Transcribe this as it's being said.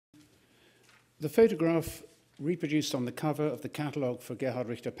The photograph reproduced on the cover of the catalogue for Gerhard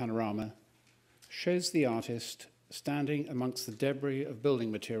Richter Panorama shows the artist standing amongst the debris of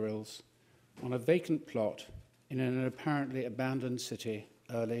building materials on a vacant plot in an apparently abandoned city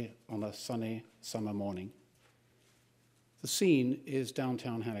early on a sunny summer morning. The scene is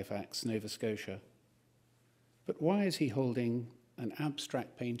downtown Halifax, Nova Scotia. But why is he holding an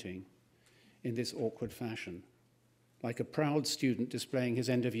abstract painting in this awkward fashion, like a proud student displaying his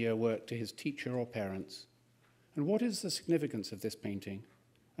end-of-year work to his teacher or parents? And what is the significance of this painting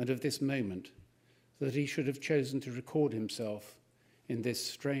and of this moment that he should have chosen to record himself in this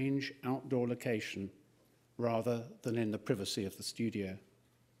strange outdoor location rather than in the privacy of the studio?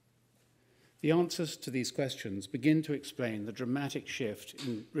 The answers to these questions begin to explain the dramatic shift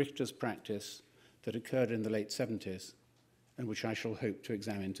in Richter's practice that occurred in the late 70s and which I shall hope to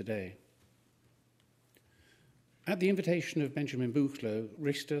examine today. At the invitation of Benjamin Buchloh,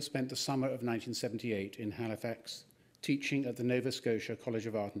 Richter spent the summer of 1978 in Halifax, teaching at the Nova Scotia College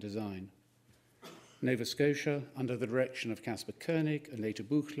of Art and Design. Nova Scotia, under the direction of Caspar Koenig and later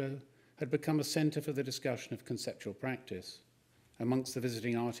Buchloh, had become a centre for the discussion of conceptual practice. Amongst the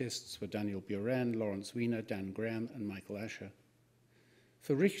visiting artists were Daniel Buren, Lawrence Weiner, Dan Graham, and Michael Asher.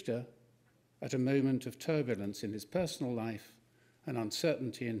 For Richter, at a moment of turbulence in his personal life and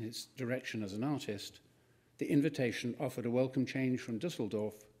uncertainty in his direction as an artist, the invitation offered a welcome change from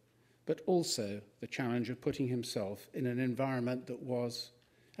Düsseldorf, but also the challenge of putting himself in an environment that was,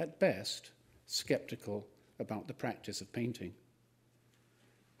 at best, skeptical about the practice of painting.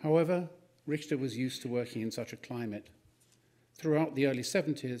 However, Richter was used to working in such a climate. Throughout the early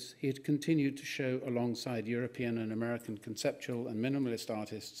 70s, he had continued to show alongside European and American conceptual and minimalist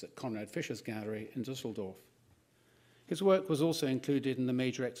artists at Conrad Fischer's gallery in Düsseldorf. His work was also included in the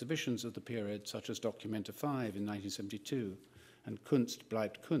major exhibitions of the period, such as Documenta 5 in 1972 and Kunst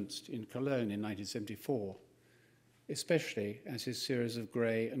bleibt Kunst in Cologne in 1974, especially as his series of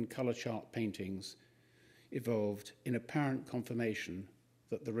grey and colour chart paintings evolved in apparent confirmation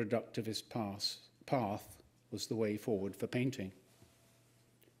that the reductivist path was the way forward for painting.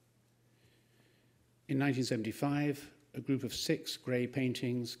 In 1975, a group of 6 grey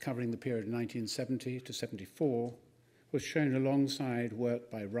paintings covering the period 1970 to 74 was shown alongside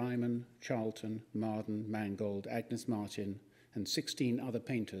work by Ryman, Charlton, Marden, Mangold, Agnes Martin, and 16 other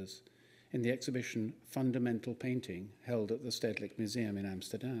painters in the exhibition Fundamental Painting held at the Stedelijk Museum in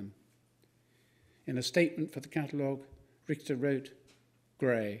Amsterdam. In a statement for the catalogue, Richter wrote,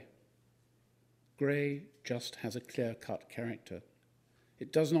 "Grey. Grey just has a clear-cut character.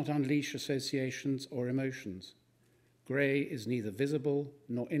 It does not unleash associations or emotions. Grey is neither visible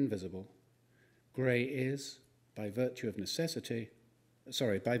nor invisible. Grey is, by virtue of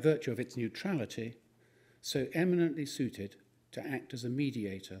its neutrality, so eminently suited to act as a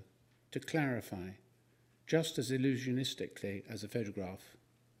mediator, to clarify, just as illusionistically as a photograph,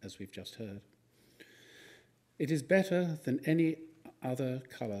 as we've just heard. It is better than any other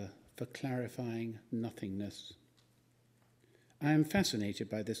colour for clarifying nothingness. I am fascinated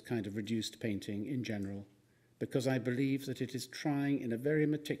by this kind of reduced painting in general, because I believe that it is trying in a very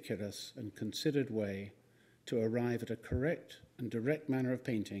meticulous and considered way to arrive at a correct and direct manner of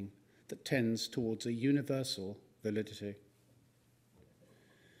painting that tends towards a universal validity.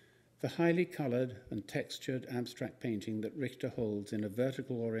 The highly coloured and textured abstract painting that Richter holds in a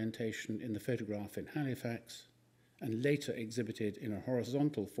vertical orientation in the photograph in Halifax and later exhibited in a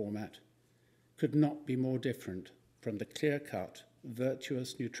horizontal format could not be more different from the clear-cut,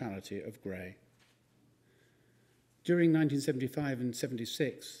 virtuous neutrality of grey. During 1975 and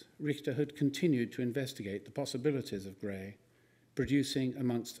 76, Richter had continued to investigate the possibilities of grey, producing,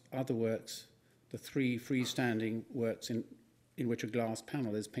 amongst other works, the 3 freestanding works in which a glass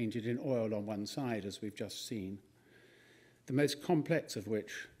panel is painted in oil on one side, as we've just seen, the most complex of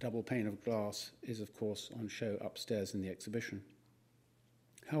which, Double Pane of Glass, is of course on show upstairs in the exhibition.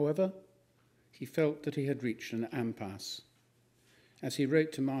 However, he felt that he had reached an impasse. As he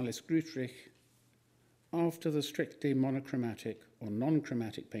wrote to Marlis Grutrich, after the strictly monochromatic or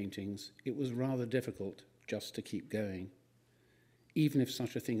non-chromatic paintings, it was rather difficult just to keep going. Even if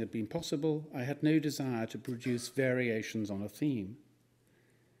such a thing had been possible, I had no desire to produce variations on a theme.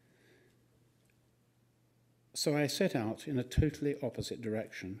 So I set out in a totally opposite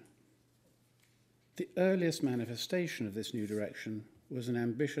direction. The earliest manifestation of this new direction was an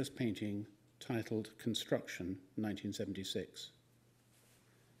ambitious painting titled Construction, 1976.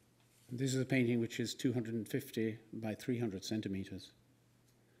 This is a painting which is 250 by 300 centimeters.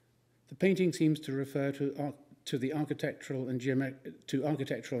 The painting seems to refer to the architectural and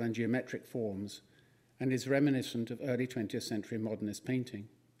geometric forms and is reminiscent of early 20th century modernist painting.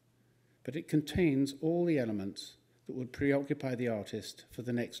 but it contains all the elements that would preoccupy the artist for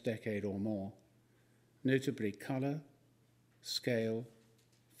the next decade or more, notably colour, scale,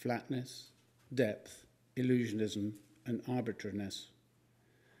 flatness, depth, illusionism, and arbitrariness.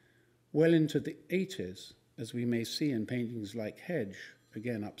 Well into the 80s, as we may see in paintings like Hedge,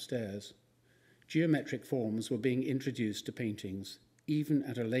 again upstairs, geometric forms were being introduced to paintings, even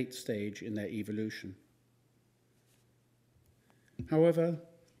at a late stage in their evolution. However,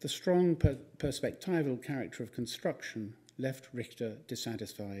 the strong perspectival character of construction left Richter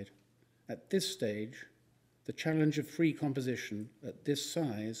dissatisfied. At this stage, the challenge of free composition at this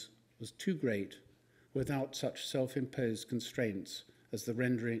size was too great without such self-imposed constraints as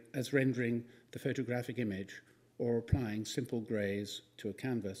rendering the photographic image or applying simple greys to a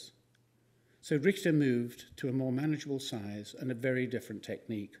canvas. So Richter moved to a more manageable size and a very different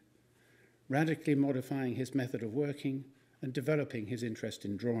technique, radically modifying his method of working and developing his interest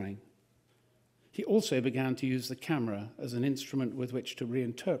in drawing. He also began to use the camera as an instrument with which to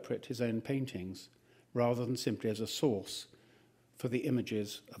reinterpret his own paintings, rather than simply as a source for the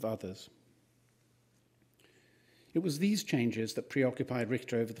images of others. It was these changes that preoccupied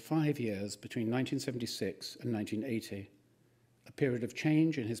Richter over the 5 years between 1976 and 1980, a period of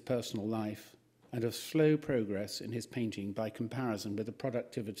change in his personal life and of slow progress in his painting by comparison with the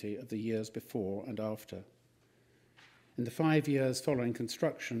productivity of the years before and after. In the 5 years following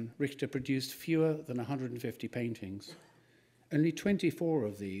construction, Richter produced fewer than 150 paintings. Only 24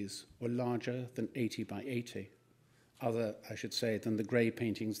 of these were larger than 80 by 80, other, I should say, than the grey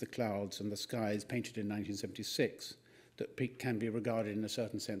paintings, the clouds and the skies painted in 1976 that can be regarded in a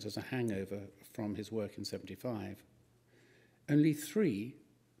certain sense as a hangover from his work in 75. Only 3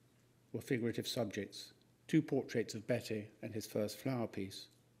 were figurative subjects, 2 portraits of Betty and his first flower piece,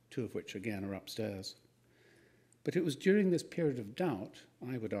 2 of which again are upstairs. But it was during this period of doubt,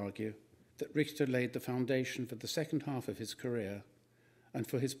 I would argue, that Richter laid the foundation for the second half of his career and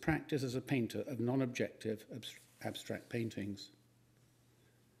for his practice as a painter of non-objective abstract paintings.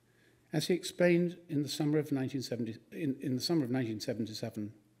 As he explained in the summer of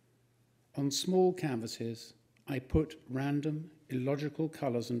 1977, on small canvases, I put random, illogical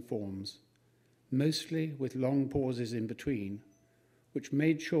colours and forms, mostly with long pauses in between, which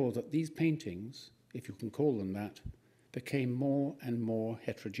made sure that these paintings, if you can call them that, became more and more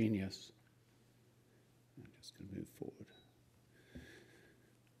heterogeneous. I'm just going to move forward.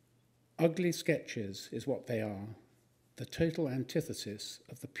 Ugly sketches is what they are, the total antithesis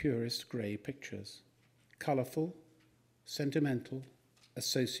of the purest grey pictures. Colourful, sentimental,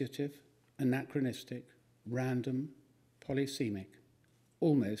 associative, anachronistic, random, polysemic,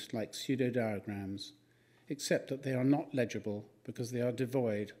 almost like pseudo-diagrams, except that they are not legible because they are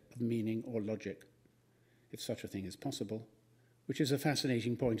devoid of meaning or logic, if such a thing is possible, which is a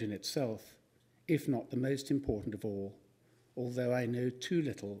fascinating point in itself, if not the most important of all, although I know too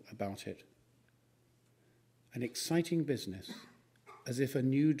little about it. An exciting business, as if a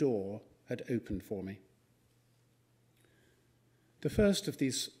new door had opened for me. The first of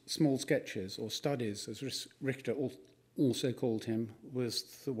these small sketches, or studies, as Richter also called him, was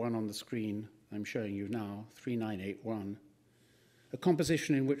the one on the screen I'm showing you now, 3981, a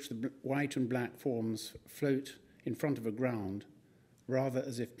composition in which the white and black forms float in front of a ground, rather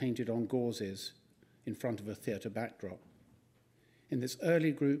as if painted on gauzes in front of a theatre backdrop. In this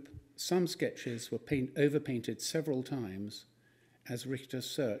early group, some sketches were overpainted several times as Richter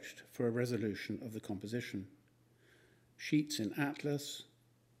searched for a resolution of the composition. Sheets in Atlas,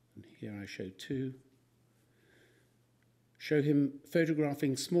 and here I show 2, show him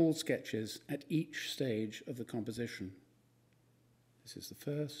photographing small sketches at each stage of the composition. This is the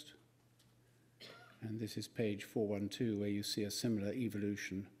first, and this is page 412, where you see a similar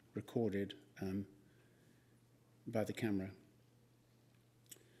evolution recorded by the camera.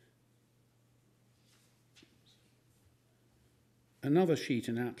 Another sheet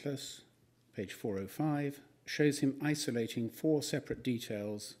in Atlas, page 405, shows him isolating 4 separate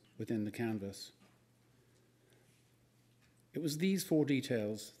details within the canvas. It was these 4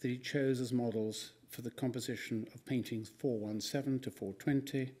 details that he chose as models for the composition of paintings 417 to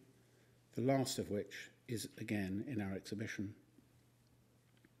 420, the last of which is again in our exhibition.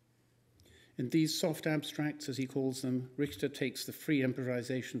 In these soft abstracts, as he calls them, Richter takes the free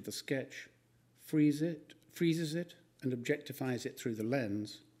improvisation of the sketch, freezes it, and objectifies it through the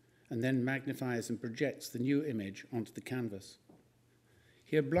lens, and then magnifies and projects the new image onto the canvas.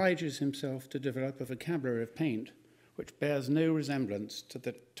 He obliges himself to develop a vocabulary of paint which bears no resemblance to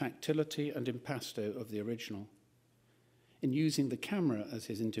the tactility and impasto of the original. In using the camera as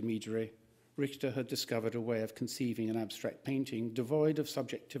his intermediary, Richter had discovered a way of conceiving an abstract painting devoid of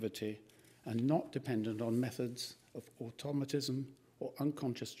subjectivity and not dependent on methods of automatism or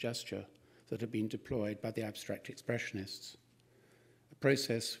unconscious gesture that had been deployed by the abstract expressionists, a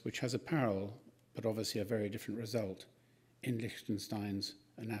process which has a parallel, but obviously a very different result, in Lichtenstein's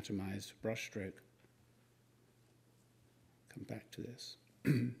anatomized brushstroke. Come back to this.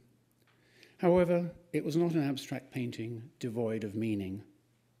 However, it was not an abstract painting devoid of meaning.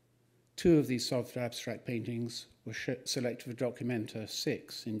 Two of these soft abstract paintings were selected for Documenta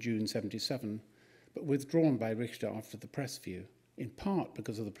 6 in June 1977, but withdrawn by Richter after the press view, in part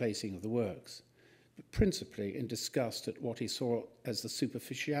because of the placing of the works, but principally in disgust at what he saw as the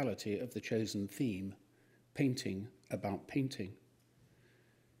superficiality of the chosen theme, painting about painting.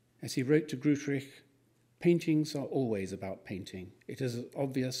 As he wrote to Grutrich, paintings are always about painting. It is as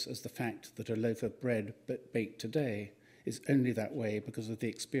obvious as the fact that a loaf of bread baked today is only that way because of the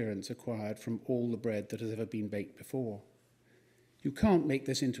experience acquired from all the bread that has ever been baked before. You can't make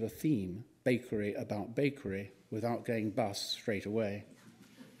this into a theme, bakery about bakery, without going bust straight away.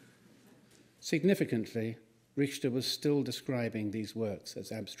 Significantly, Richter was still describing these works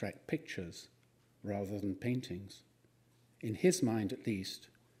as abstract pictures rather than paintings. In his mind, at least,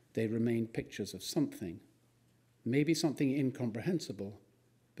 they remained pictures of something, maybe something incomprehensible,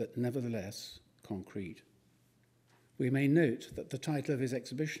 but nevertheless concrete. We may note that the title of his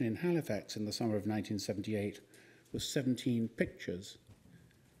exhibition in Halifax in the summer of 1978 was 17 Pictures,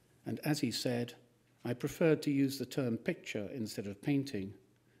 and as he said, I preferred to use the term picture instead of painting.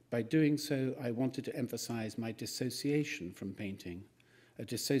 By doing so, I wanted to emphasize my dissociation from painting, a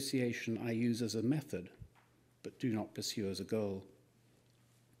dissociation I use as a method, but do not pursue as a goal.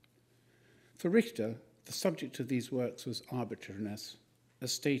 For Richter, the subject of these works was arbitrariness, a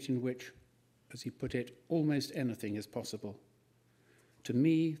state in which, as he put it, almost anything is possible. To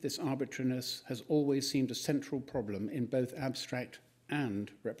me, this arbitrariness has always seemed a central problem in both abstract and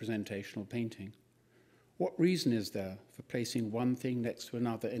representational painting. What reason is there for placing one thing next to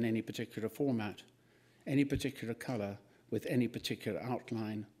another in any particular format, any particular color, with any particular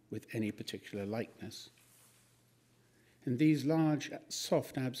outline, with any particular likeness? In these large,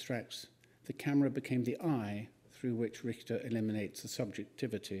 soft abstracts, the camera became the eye through which Richter eliminates the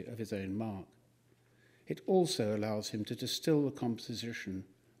subjectivity of his own mark. It also allows him to distill the composition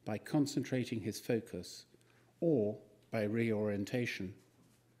by concentrating his focus or by reorientation,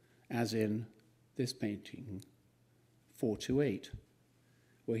 as in this painting, 428,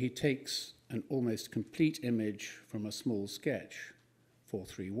 where he takes an almost complete image from a small sketch,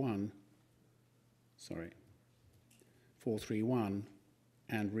 431,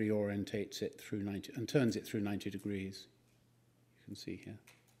 and reorientates it through 90, and turns it through 90 degrees. You can see here,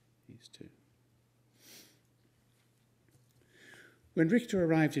 these two. When Richter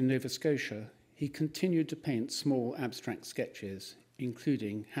arrived in Nova Scotia, he continued to paint small abstract sketches,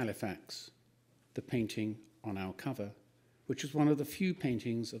 including Halifax, the painting on our cover, which is one of the few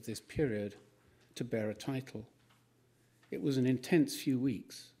paintings of this period to bear a title. It was an intense few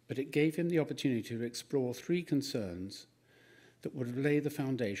weeks, but it gave him the opportunity to explore three concerns that would lay the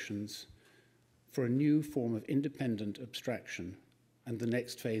foundations for a new form of independent abstraction and the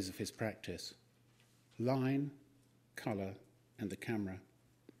next phase of his practice: line, color, and the camera.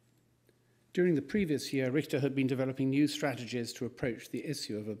 During the previous year, Richter had been developing new strategies to approach the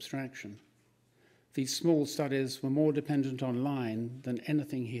issue of abstraction. These small studies were more dependent on line than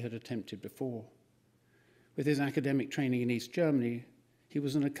anything he had attempted before. With his academic training in East Germany, he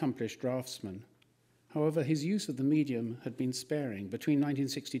was an accomplished draftsman. However, his use of the medium had been sparing. Between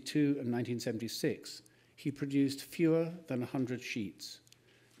 1962 and 1976, he produced fewer than 100 sheets,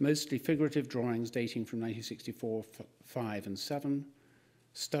 mostly figurative drawings dating from 1964, 5, and 7,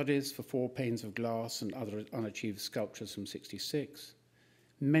 studies for 4 panes of glass and other unachieved sculptures from 66,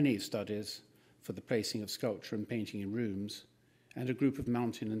 many studies for the placing of sculpture and painting in rooms, and a group of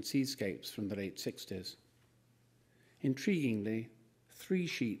mountain and seascapes from the late 60s. Intriguingly, 3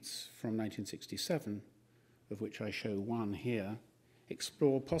 sheets from 1967, of which I show one here,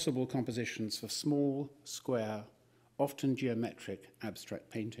 explore possible compositions for small, square, often geometric abstract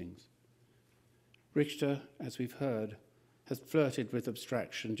paintings. Richter, as we've heard, has flirted with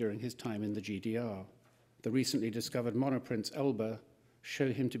abstraction during his time in the GDR. The recently discovered monoprints Elba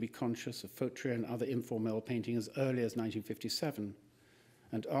show him to be conscious of Fautrier and other informel painting as early as 1957,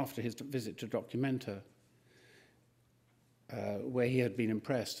 and after his visit to Documenta, where he had been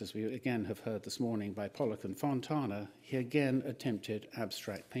impressed, as we again have heard this morning, by Pollock and Fontana, he again attempted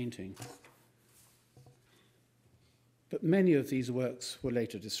abstract painting. But many of these works were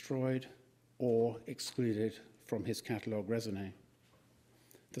later destroyed or excluded from his catalogue raisonné.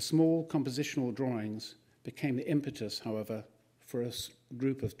 The small compositional drawings became the impetus, however, for a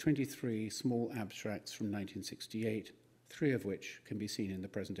group of 23 small abstracts from 1968, 3 of which can be seen in the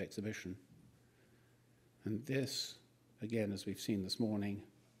present exhibition. And this, again, as we've seen this morning,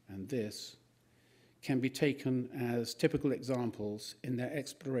 and this, can be taken as typical examples in their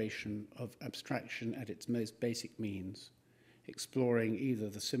exploration of abstraction at its most basic means, exploring either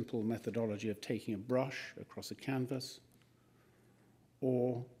the simple methodology of taking a brush across a canvas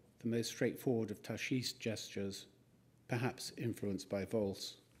or the most straightforward of tachiste gestures, perhaps influenced by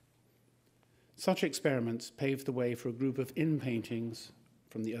valse. Such experiments paved the way for a group of in-paintings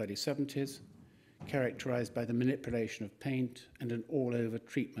from the early 70s, characterized by the manipulation of paint and an all-over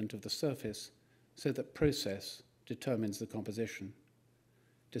treatment of the surface so that process determines the composition.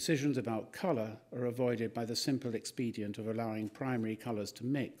 Decisions about color are avoided by the simple expedient of allowing primary colors to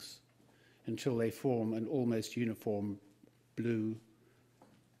mix until they form an almost uniform blue,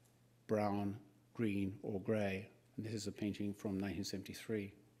 brown, green, or gray. And this is a painting from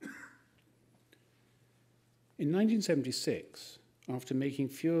 1973. In 1976, after making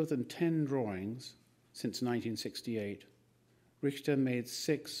fewer than 10 drawings since 1968, Richter made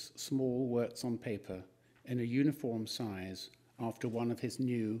 6 small works on paper in a uniform size after one of his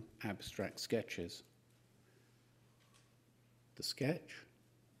new abstract sketches. The sketch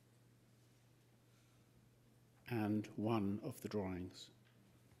and one of the drawings.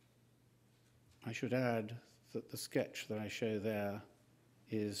 I should add that the sketch that I show there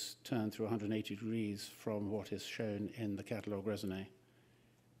is turned through 180 degrees from what is shown in the catalogue raisonné.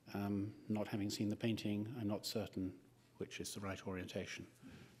 Not having seen the painting, I'm not certain which is the right orientation,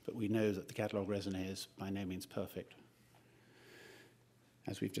 but we know that the catalogue raisonné is by no means perfect,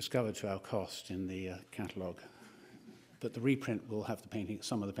 as we've discovered to our cost in the catalogue. But the reprint will have the painting,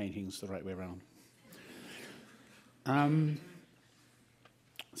 some of the paintings the right way around.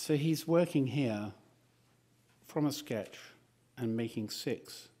 So he's working here from a sketch and making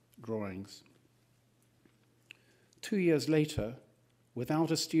 6 drawings. 2 years later, without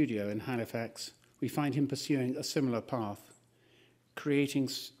a studio in Halifax, we find him pursuing a similar path, creating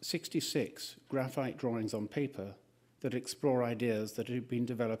 66 graphite drawings on paper that explore ideas that had been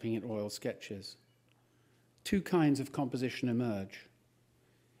developing in oil sketches. 2 kinds of composition emerge.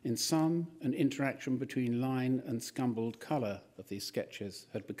 In some, an interaction between line and scumbled color of these sketches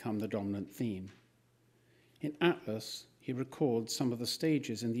had become the dominant theme. In Atlas, he records some of the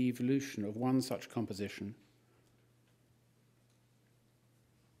stages in the evolution of one such composition.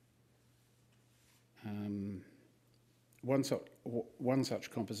 One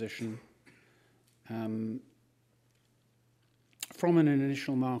such composition from an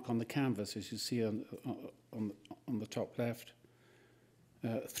initial mark on the canvas, as you see on the top left,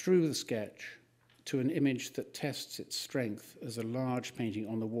 through the sketch to an image that tests its strength as a large painting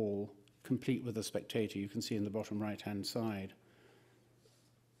on the wall, complete with a spectator. You can see in the bottom right-hand side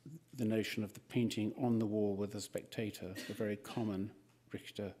the notion of the painting on the wall with a spectator, a very common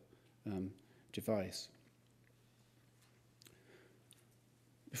Richter device.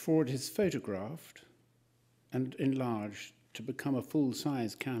 Before it is photographed and enlarged to become a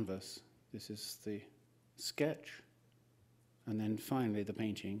full-size canvas, this is the sketch, and then finally the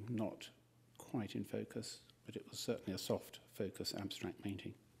painting, not quite in focus, but it was certainly a soft focus abstract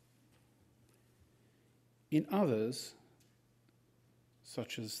painting. In others,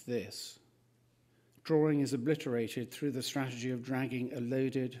 such as this, drawing is obliterated through the strategy of dragging a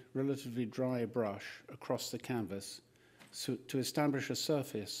loaded, relatively dry brush across the canvas to establish a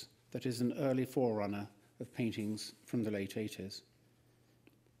surface that is an early forerunner of paintings from the late 80s.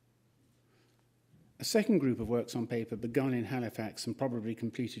 A second group of works on paper begun in Halifax and probably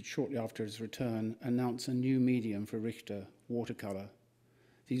completed shortly after his return announce a new medium for Richter, watercolor.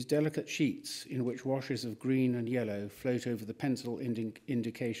 These delicate sheets in which washes of green and yellow float over the pencil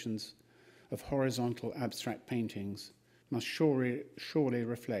indications of horizontal abstract paintings must surely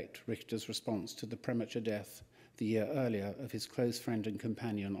reflect Richter's response to the premature death the year earlier of his close friend and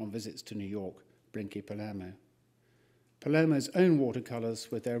companion on visits to New York, Blinky Palermo. Palermo's own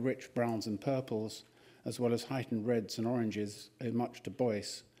watercolors, with their rich browns and purples, as well as heightened reds and oranges, owe much to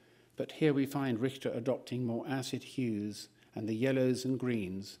Beuys, but here we find Richter adopting more acid hues and the yellows and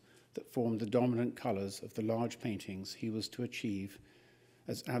greens that formed the dominant colors of the large paintings he was to achieve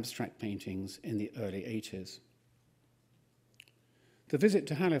as abstract paintings in the early 80s. The visit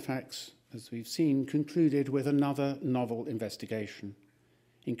to Halifax, as we've seen, concluded with another novel investigation.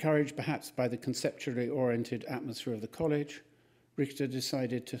 Encouraged perhaps by the conceptually oriented atmosphere of the college, Richter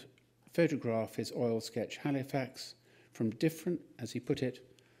decided to photograph his oil sketch Halifax from different, as he put it,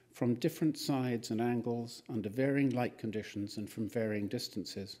 from different sides and angles, under varying light conditions and from varying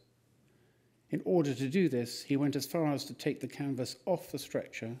distances. In order to do this, he went as far as to take the canvas off the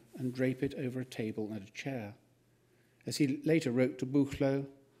stretcher and drape it over a table and a chair. As he later wrote to Buchloh,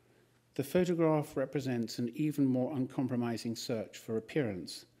 the photograph represents an even more uncompromising search for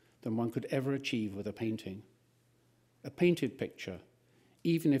appearance than one could ever achieve with a painting. A painted picture,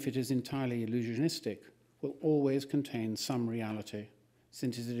 even if it is entirely illusionistic, will always contain some reality,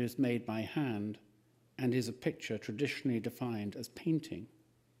 since it is made by hand and is a picture traditionally defined as painting.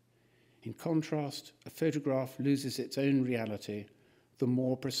 In contrast, a photograph loses its own reality the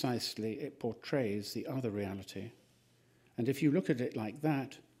more precisely it portrays the other reality. And if you look at it like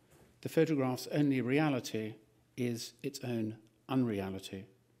that, the photograph's only reality is its own unreality,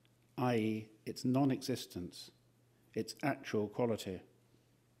 i.e., its non-existence, its actual quality.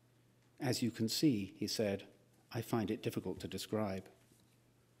 As you can see, he said, I find it difficult to describe.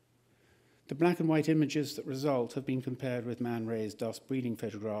 The black and white images that result have been compared with Man Ray's dust-breeding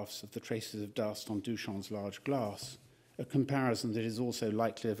photographs of the traces of dust on Duchamp's large glass, a comparison that is also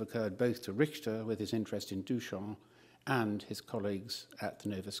likely to have occurred both to Richter with his interest in Duchamp and his colleagues at the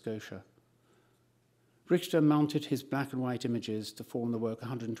Nova Scotia. Richter mounted his black and white images to form the work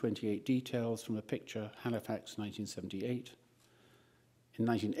 128 Details from a Picture, Halifax, 1978. In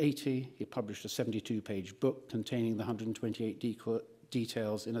 1980, he published a 72-page book containing the 128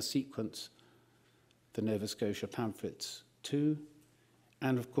 details in a sequence, the Nova Scotia Pamphlets 2.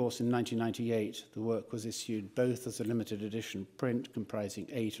 And of course, in 1998, the work was issued both as a limited edition print comprising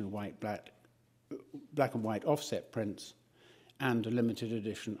 8 and black and white offset prints, and a limited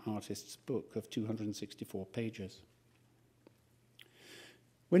edition artist's book of 264 pages.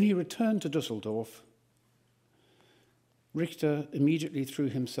 When he returned to Dusseldorf, Richter immediately threw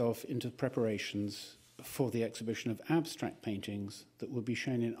himself into preparations for the exhibition of abstract paintings that will be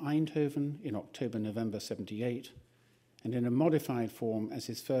shown in Eindhoven in October-November 78, and in a modified form as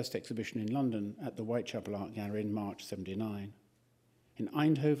his first exhibition in London at the Whitechapel Art Gallery in March 79. In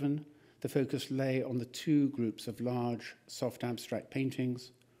Eindhoven, the focus lay on the two groups of large, soft abstract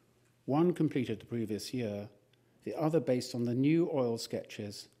paintings, one completed the previous year, the other based on the new oil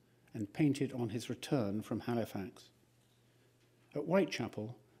sketches and painted on his return from Halifax. At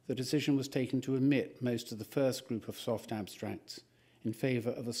Whitechapel, the decision was taken to omit most of the first group of soft abstracts in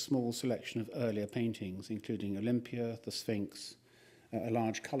favour of a small selection of earlier paintings, including Olympia, the Sphinx, a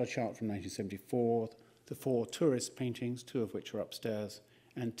large colour chart from 1974, the 4 tourist paintings, 2 of which are upstairs,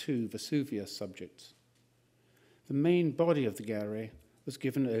 and 2 Vesuvius subjects. The main body of the gallery was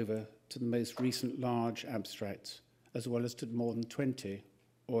given over to the most recent large abstracts, as well as to more than 20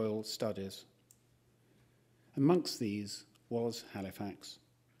 oil studies. Amongst these was Halifax,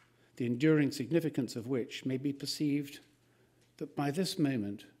 the enduring significance of which may be perceived that by this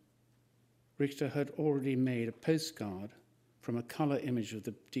moment, Richter had already made a postcard from a colour image of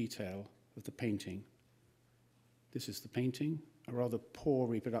the detail of the painting. This is the painting, a rather poor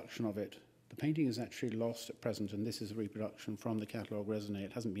reproduction of it. The painting is actually lost at present, and this is a reproduction from the catalogue raisonné.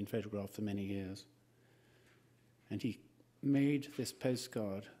 It hasn't been photographed for many years. And he made this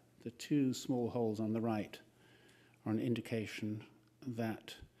postcard. The 2 small holes on the right are an indication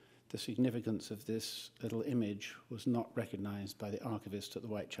that the significance of this little image was not recognized by the archivist at the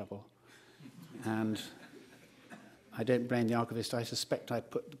Whitechapel. And I don't blame the archivist. I suspect I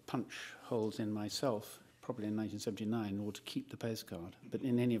put the punch holes in myself, probably in 1979, in order to keep the postcard. But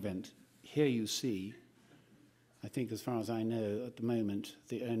in any event, here you see, I think as far as I know, at the moment,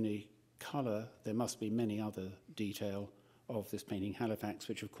 the only colour, there must be many other detail of this painting, Halifax,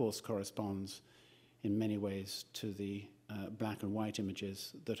 which of course corresponds in many ways to the black and white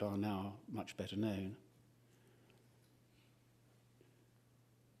images that are now much better known.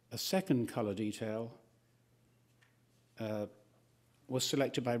 A second colour detail was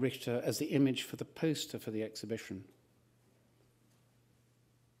selected by Richter as the image for the poster for the exhibition.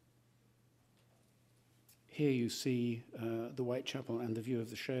 Here you see the Whitechapel and the view of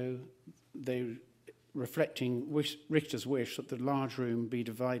the show. They reflecting Richter's wish that the large room be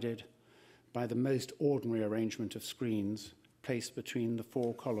divided by the most ordinary arrangement of screens placed between the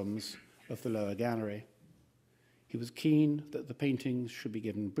 4 columns of the lower gallery. He was keen that the paintings should be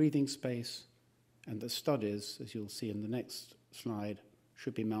given breathing space, and the studies, as you'll see in the next slide,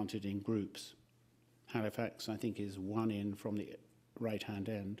 should be mounted in groups. Halifax, I think, is 1 in from the right-hand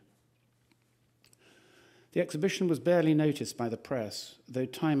end. The exhibition was barely noticed by the press, though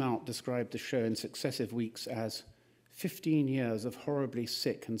Time Out described the show in successive weeks as 15 years of horribly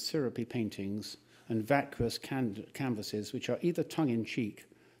sick and syrupy paintings and vacuous canvases which are either tongue-in-cheek,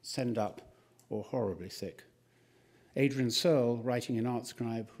 send up, or horribly sick. Adrian Searle, writing in Art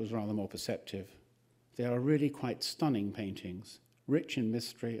Scribe, was rather more perceptive. They are really quite stunning paintings, rich in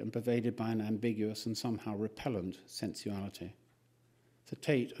mystery and pervaded by an ambiguous and somehow repellent sensuality. The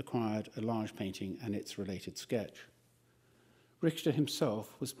Tate acquired a large painting and its related sketch. Richter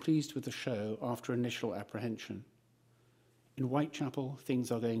himself was pleased with the show after initial apprehension. In Whitechapel,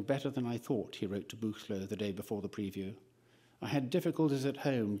 things are going better than I thought, he wrote to Buchloh the day before the preview. I had difficulties at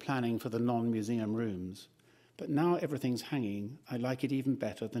home planning for the non-museum rooms, but now everything's hanging. I like it even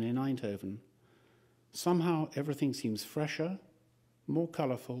better than in Eindhoven. Somehow everything seems fresher, more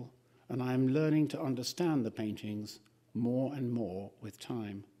colourful, and I am learning to understand the paintings more and more with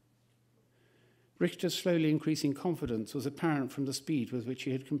time. Richter's slowly increasing confidence was apparent from the speed with which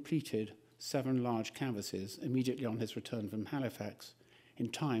he had completed 7 large canvases immediately on his return from Halifax, in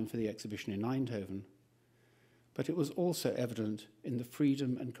time for the exhibition in Eindhoven. But it was also evident in the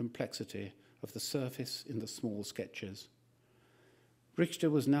freedom and complexity of the surface in the small sketches. Richter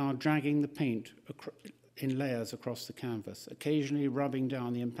was now dragging the paint in layers across the canvas, occasionally rubbing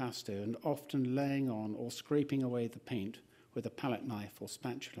down the impasto and often laying on or scraping away the paint with a palette knife or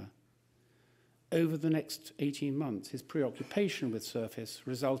spatula. Over the next 18 months, his preoccupation with surface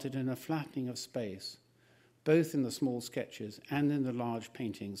resulted in a flattening of space, both in the small sketches and in the large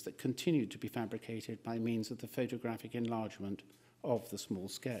paintings that continued to be fabricated by means of the photographic enlargement of the small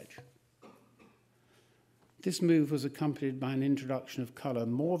sketch. This move was accompanied by an introduction of colour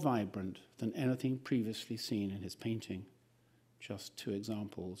more vibrant than anything previously seen in his painting. Just 2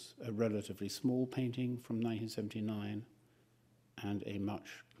 examples, a relatively small painting from 1979 and a much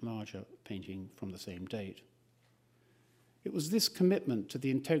larger painting from the same date. It was this commitment to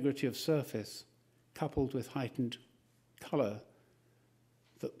the integrity of surface, coupled with heightened colour,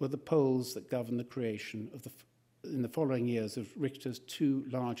 that were the poles that governed the creation of in the following years of Richter's 2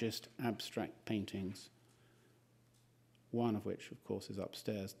 largest abstract paintings, one of which, of course, is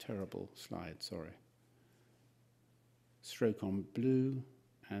upstairs. Terrible slide, sorry. Stroke on Blue,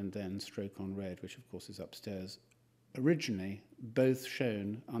 and then Stroke on Red, which, of course, is upstairs. Originally, both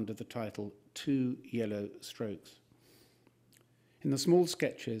shown under the title 2 Yellow Strokes. In the small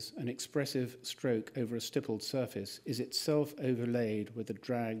sketches, an expressive stroke over a stippled surface is itself overlaid with a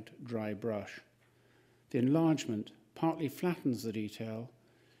dragged, dry brush. The enlargement partly flattens the detail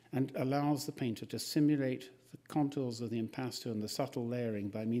and allows the painter to simulate the contours of the impasto and the subtle layering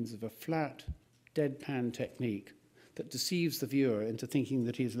by means of a flat, deadpan technique that deceives the viewer into thinking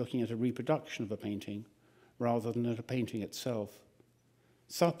that he is looking at a reproduction of a painting rather than at a painting itself.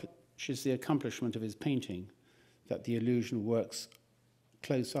 Such is the accomplishment of his painting that the illusion works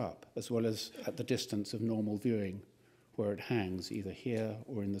close up as well as at the distance of normal viewing, where it hangs either here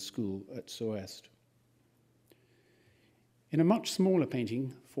or in the school at Soest. In a much smaller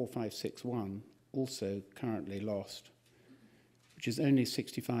painting, 4561, also currently lost, which is only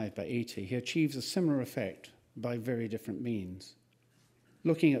 65 by 80, he achieves a similar effect by very different means.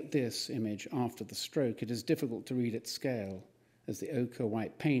 Looking at this image after the stroke, it is difficult to read its scale, as the ochre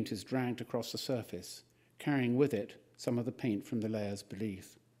white paint is dragged across the surface, carrying with it some of the paint from the layers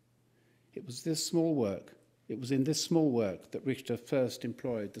beneath. It was in this small work that Richter first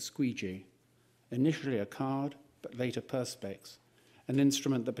employed the squeegee, initially a card, but later perspex, an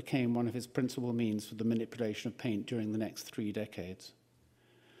instrument that became one of his principal means for the manipulation of paint during the next 3 decades.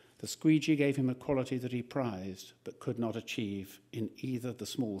 The squeegee gave him a quality that he prized, but could not achieve in either the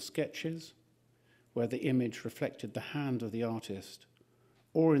small sketches, where the image reflected the hand of the artist,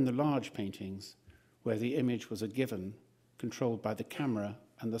 or in the large paintings, where the image was a given, controlled by the camera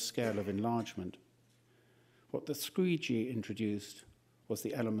and the scale of enlargement. What the squeegee introduced was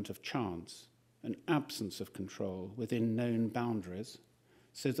the element of chance, an absence of control within known boundaries,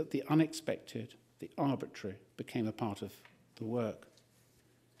 so that the unexpected, the arbitrary, became a part of the work.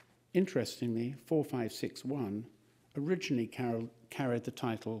 Interestingly, 4561 originally carried the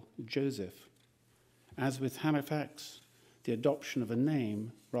title Joseph. As with Halifax, the adoption of a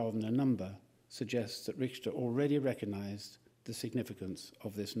name rather than a number suggests that Richter already recognized the significance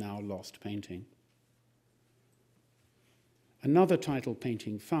of this now lost painting. Another title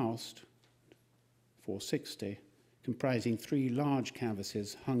painting, Faust, 460, comprising 3 large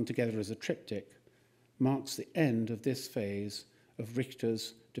canvases hung together as a triptych, marks the end of this phase of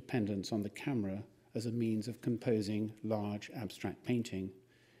Richter's dependence on the camera as a means of composing large abstract painting.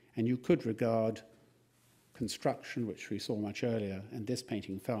 And you could regard construction, which we saw much earlier, and this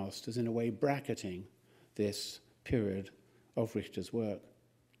painting, Faust, as in a way bracketing this period of Richter's work.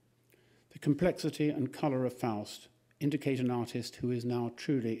 The complexity and colour of Faust indicate an artist who is now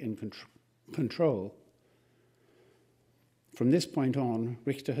truly in control. From this point on,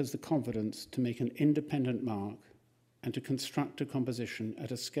 Richter has the confidence to make an independent mark and to construct a composition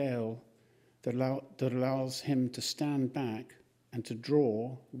at a scale that allows him to stand back and to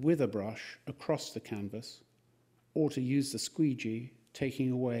draw with a brush across the canvas, or to use the squeegee,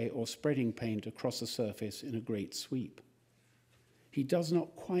 taking away or spreading paint across the surface in a great sweep. He does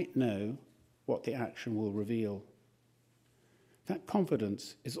not quite know what the action will reveal. That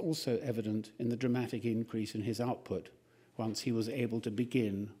confidence is also evident in the dramatic increase in his output once he was able to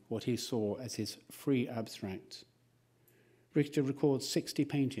begin what he saw as his free abstracts. Richter records 60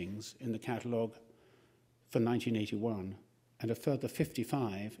 paintings in the catalogue for 1981 and a further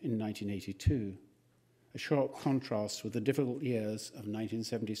 55 in 1982, a sharp contrast with the difficult years of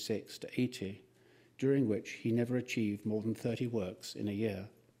 1976 to 80, during which he never achieved more than 30 works in a year.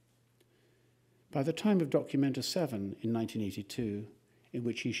 By the time of Documenta 7 in 1982, in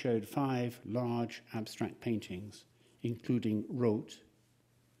which he showed 5 large abstract paintings, including Rote,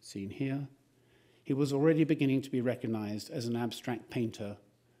 seen here, he was already beginning to be recognized as an abstract painter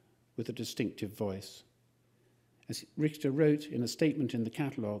with a distinctive voice. As Richter wrote in a statement in the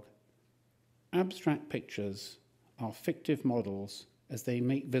catalogue, abstract pictures are fictive models as they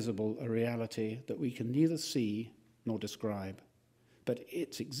make visible a reality that we can neither see nor describe, but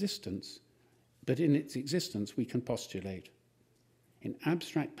in its existence we can postulate. In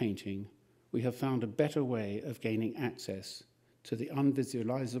abstract painting, we have found a better way of gaining access to the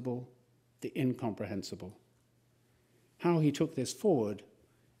unvisualizable, the incomprehensible. How he took this forward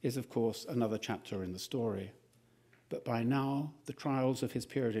is, of course, another chapter in the story. But by now, the trials of his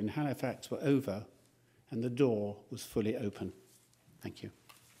period in Halifax were over, and the door was fully open. Thank you.